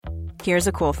Here's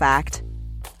a cool fact.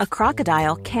 A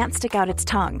crocodile can't stick out its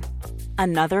tongue.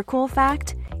 Another cool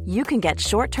fact, you can get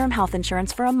short-term health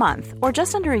insurance for a month or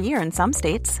just under a year in some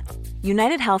states.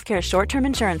 United Healthcare short-term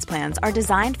insurance plans are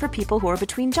designed for people who are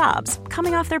between jobs,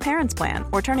 coming off their parents' plan,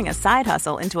 or turning a side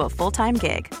hustle into a full-time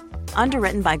gig.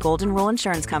 Underwritten by Golden Rule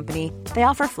Insurance Company, they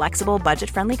offer flexible,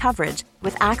 budget-friendly coverage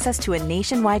with access to a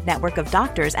nationwide network of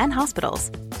doctors and hospitals.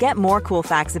 Get more cool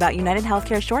facts about United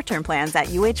Healthcare short-term plans at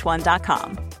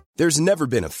uh1.com. There's never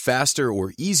been a faster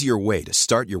or easier way to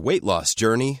start your weight loss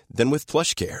journey than with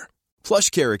PlushCare.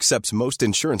 PlushCare accepts most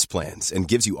insurance plans and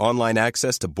gives you online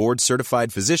access to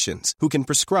board-certified physicians who can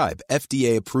prescribe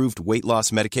FDA-approved weight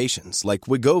loss medications like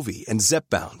Wegovy and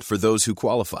Zepbound for those who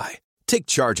qualify. Take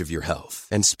charge of your health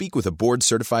and speak with a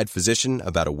board-certified physician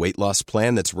about a weight loss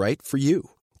plan that's right for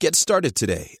you. Get started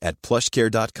today at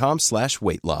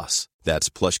plushcare.com/weight loss. That's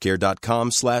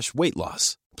plushcare.com/weight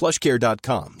loss.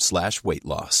 plushcare.com/weight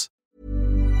loss.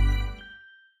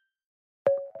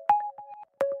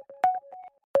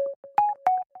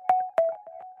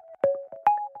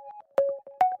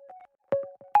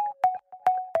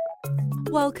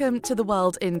 Welcome to The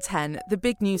World in 10, the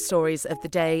big news stories of the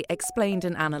day, explained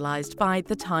and analysed by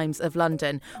The Times of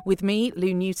London. With me,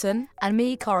 Lou Newton. And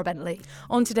me, Cara Bentley.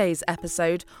 On today's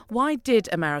episode, why did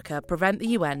America prevent the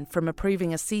UN from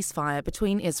approving a ceasefire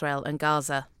between Israel and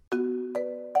Gaza?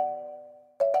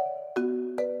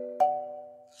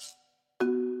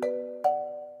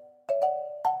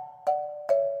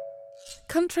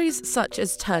 Countries such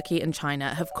as Turkey and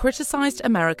China have criticised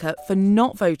America for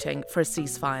not voting for a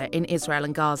ceasefire in Israel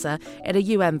and Gaza at a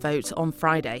UN vote on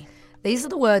Friday. These are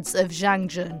the words of Zhang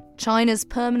Jun, China's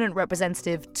permanent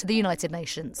representative to the United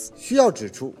Nations.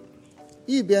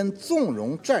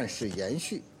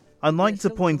 I'd like to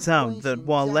point out that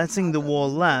while letting the war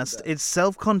last, it's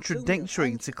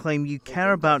self-contradictory to claim you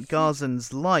care about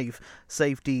Gazans' life,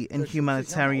 safety and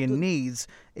humanitarian needs.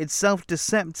 It's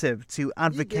self-deceptive to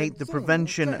advocate the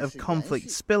prevention of conflict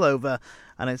spillover,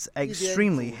 and it's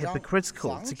extremely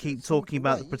hypocritical to keep talking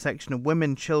about the protection of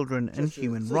women, children and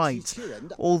human rights.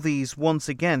 All these once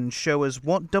again show us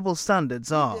what double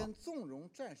standards are.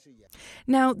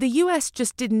 Now, the US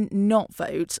just didn't not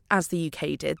vote, as the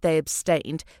UK did. They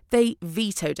abstained. They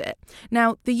vetoed it.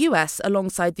 Now, the US,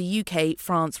 alongside the UK,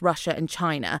 France, Russia and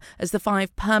China, as the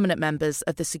 5 permanent members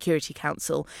of the Security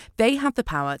Council, they have the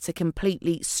power to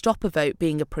completely stop a vote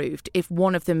being approved if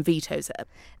one of them vetoes it.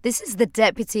 This is the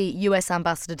Deputy US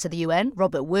Ambassador to the UN,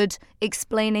 Robert Wood,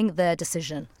 explaining their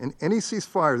decision. And any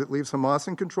ceasefire that leaves Hamas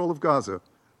in control of Gaza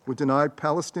would deny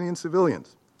Palestinian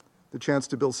civilians the chance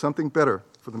to build something better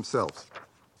for themselves.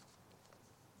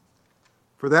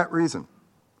 For that reason,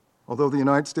 although the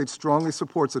United States strongly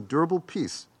supports a durable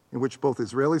peace in which both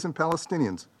Israelis and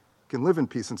Palestinians can live in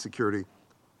peace and security,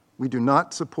 we do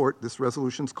not support this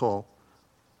resolution's call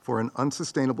for an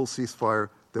unsustainable ceasefire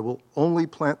that will only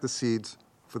plant the seeds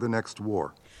for the next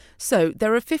war. So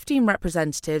there are 15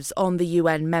 representatives on the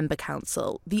UN member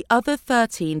council. The other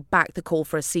 13 back the call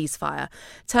for a ceasefire.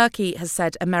 Turkey has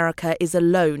said America is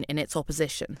alone in its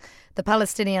opposition. The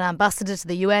Palestinian ambassador to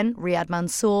the UN, Riyad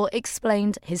Mansour,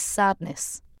 explained his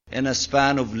sadness. In a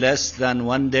span of less than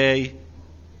one day,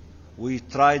 we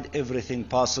tried everything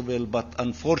possible, but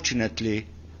unfortunately,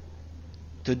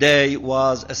 today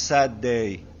was a sad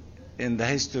day in the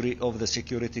history of the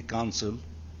Security Council.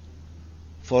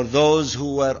 For those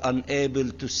who were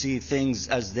unable to see things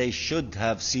as they should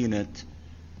have seen it,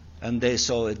 and they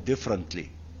saw it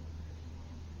differently.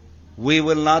 We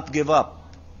will not give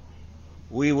up.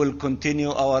 We will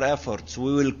continue our efforts.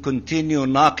 We will continue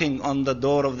knocking on the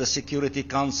door of the Security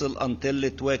Council until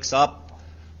it wakes up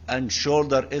and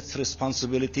shoulder its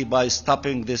responsibility by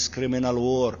stopping this criminal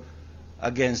war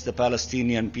against the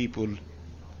Palestinian people,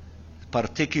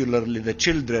 particularly the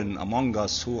children among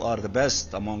us who are the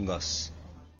best among us.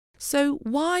 So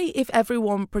why, if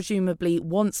everyone presumably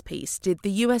wants peace, did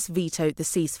the US veto the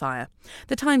ceasefire?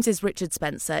 The Times' Richard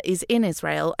Spencer is in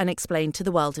Israel and explained to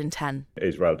The World in 10.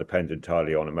 Israel depends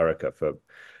entirely on America for,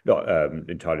 not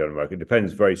entirely on America, it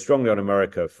depends very strongly on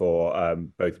America for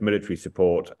both military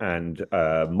support and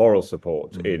moral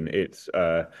support in its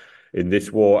in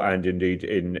this war and indeed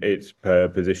in its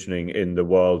positioning in the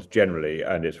world generally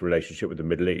and its relationship with the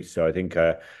Middle East. So I think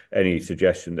any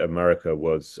suggestion that America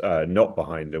was not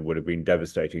behind them would have been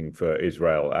devastating for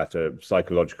Israel at a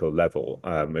psychological level.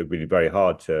 It would be very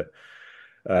hard to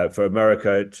for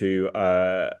America to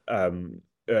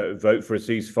vote for a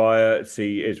ceasefire,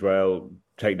 see Israel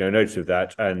take no notice of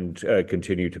that and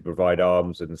continue to provide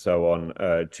arms and so on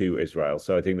to Israel.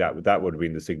 So I think that would have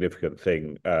been the significant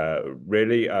thing,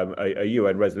 really. A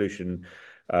UN resolution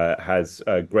has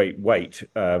great weight.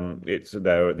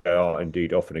 They are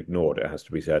indeed often ignored, it has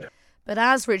to be said. But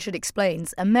as Richard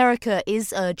explains, America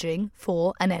is urging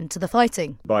for an end to the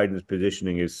fighting. Biden's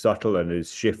positioning is subtle and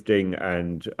is shifting,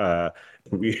 and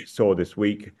we saw this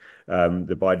week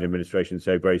the Biden administration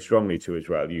say very strongly to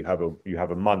Israel, you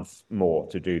have a month more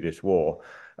to do this war,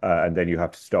 and then you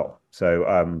have to stop.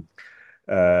 So,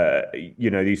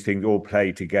 these things all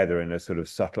play together in a sort of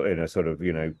subtle,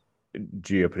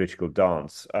 geopolitical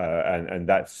dance, and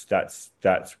that's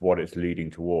what it's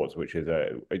leading towards, which is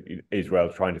Israel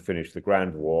trying to finish the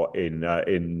ground war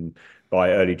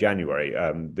by early January.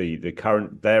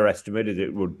 Their estimate is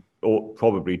it would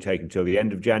probably take until the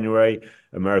end of January.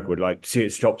 America would like to see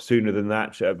it stop sooner than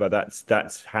that, but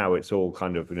that's how it's all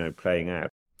kind of playing out.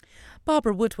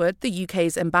 Barbara Woodward, the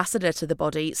UK's ambassador to the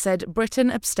body, said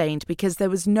Britain abstained because there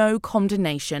was no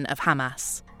condemnation of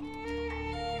Hamas.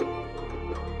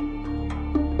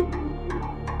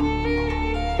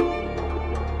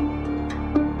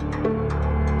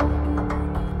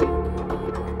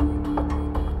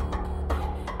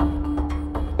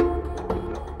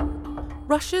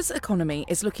 Russia's economy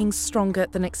is looking stronger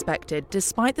than expected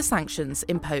despite the sanctions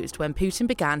imposed when Putin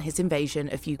began his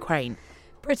invasion of Ukraine.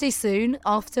 Pretty soon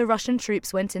after Russian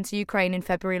troops went into Ukraine in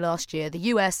February last year, the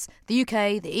US, the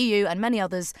UK, the EU and many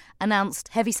others announced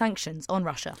heavy sanctions on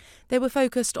Russia. They were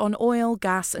focused on oil,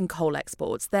 gas and coal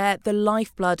exports. They're the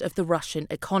lifeblood of the Russian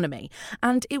economy.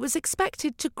 And it was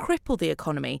expected to cripple the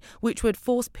economy, which would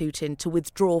force Putin to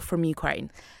withdraw from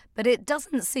Ukraine. But it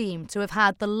doesn't seem to have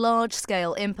had the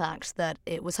large-scale impact that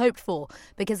it was hoped for,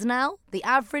 because now the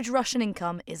average Russian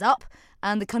income is up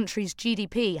and the country's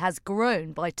GDP has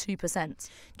grown by 2%.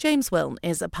 James Wilne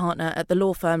is a partner at the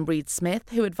law firm Reed Smith,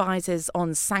 who advises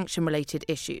on sanction-related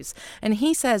issues. And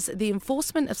he says the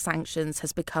enforcement of sanctions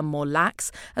has become more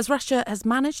lax as Russia has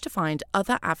managed to find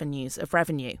other avenues of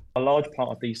revenue. A large part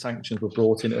of these sanctions were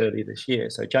brought in earlier this year,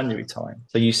 so January time.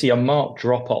 So you see a marked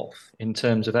drop-off in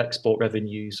terms of export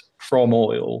revenues from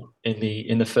oil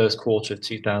in the first quarter of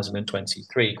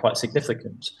 2023, quite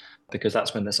significant, because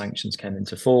that's when the sanctions came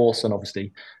into force and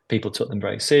obviously people took them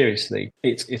very seriously.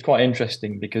 It's quite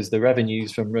interesting because the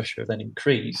revenues from Russia have then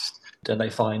increased and they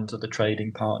find other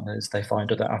trading partners, they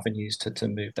find other avenues to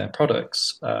move their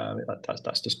products.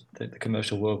 That's just the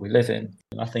commercial world we live in.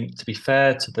 And I think, to be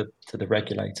fair to the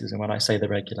regulators, and when I say the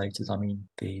regulators, I mean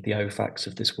the OFACs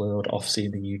of this world, OFSI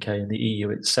in the UK and the EU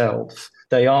itself,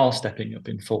 they are stepping up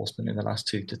enforcement in the last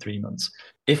 2 to 3 months.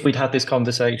 If we'd had this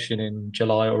conversation in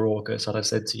July or August, I'd have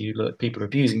said to you, look, people are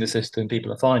abusing the system,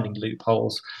 people are finding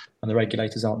loopholes, and the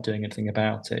regulators aren't doing anything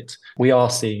about it. We are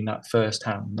seeing that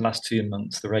firsthand. In the last 2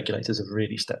 months, the regulators have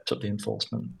really stepped up the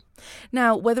enforcement.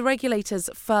 Now, whether regulators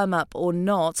firm up or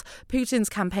not, Putin's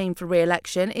campaign for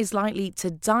re-election is likely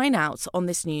to dine out on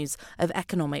this news of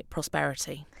economic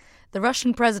prosperity. The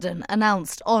Russian president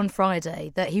announced on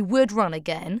Friday that he would run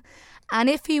again, and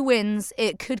if he wins,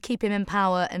 it could keep him in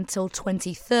power until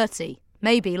 2030,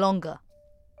 maybe longer.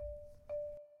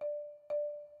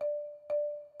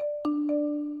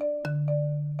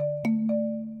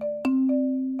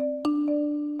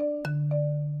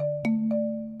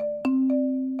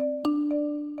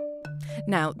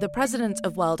 Now, the president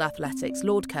of World Athletics,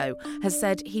 Lord Coe, has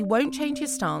said he won't change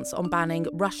his stance on banning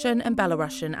Russian and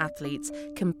Belarusian athletes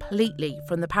completely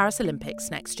from the Paris Olympics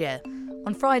next year.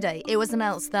 On Friday, it was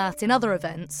announced that in other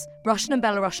events, Russian and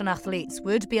Belarusian athletes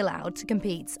would be allowed to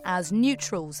compete as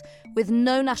neutrals with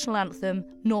no national anthem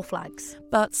nor flags.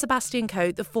 But Sebastian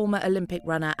Coe, the former Olympic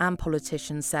runner and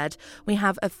politician, said, "We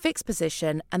have a fixed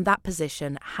position and that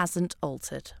position hasn't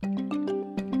altered."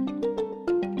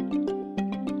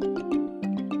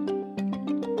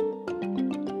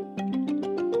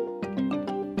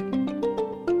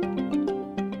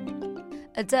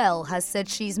 Adele has said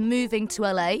she's moving to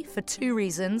LA for 2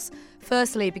 reasons.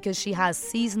 Firstly, because she has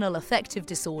seasonal affective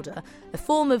disorder, a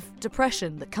form of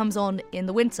depression that comes on in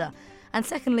the winter. And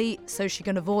secondly, so she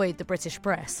can avoid the British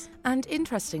press. And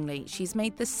interestingly, she's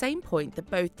made the same point that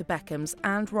both the Beckhams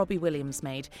and Robbie Williams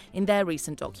made in their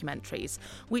recent documentaries,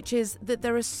 which is that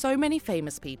there are so many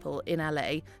famous people in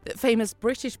LA that famous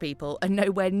British people are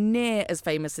nowhere near as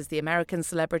famous as the American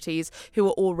celebrities who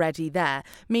are already there.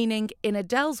 Meaning, in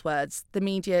Adele's words, the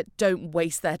media don't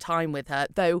waste their time with her,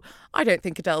 though I don't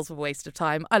think Adele's a waste of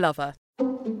time. I love her.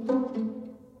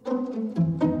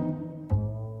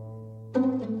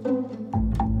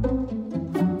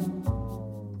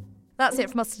 That's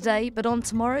it from us today, but on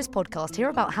tomorrow's podcast, hear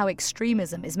about how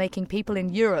extremism is making people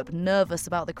in Europe nervous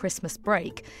about the Christmas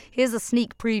break. Here's a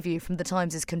sneak preview from The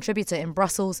Times' contributor in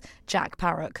Brussels, Jack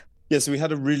Parrock. Yeah, so we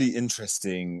had a really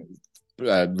interesting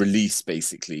release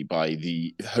basically by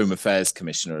the Home Affairs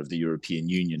Commissioner of the European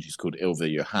Union, who's called Ylva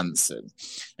Johansson.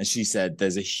 And she said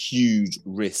there's a huge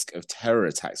risk of terror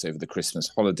attacks over the Christmas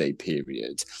holiday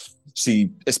period.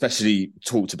 She especially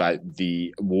talked about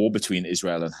the war between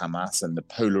Israel and Hamas and the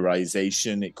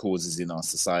polarization it causes in our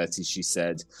society, she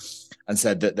said, and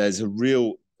said that there's a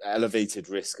real elevated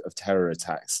risk of terror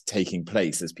attacks taking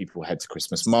place as people head to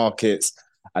Christmas markets,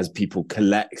 as people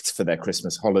collect for their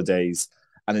Christmas holidays.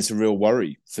 And it's a real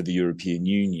worry for the European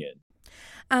Union.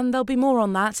 And there'll be more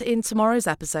on that in tomorrow's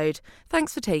episode.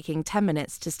 Thanks for taking 10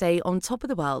 minutes to stay on top of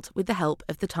the world with the help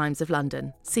of the Times of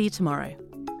London. See you tomorrow.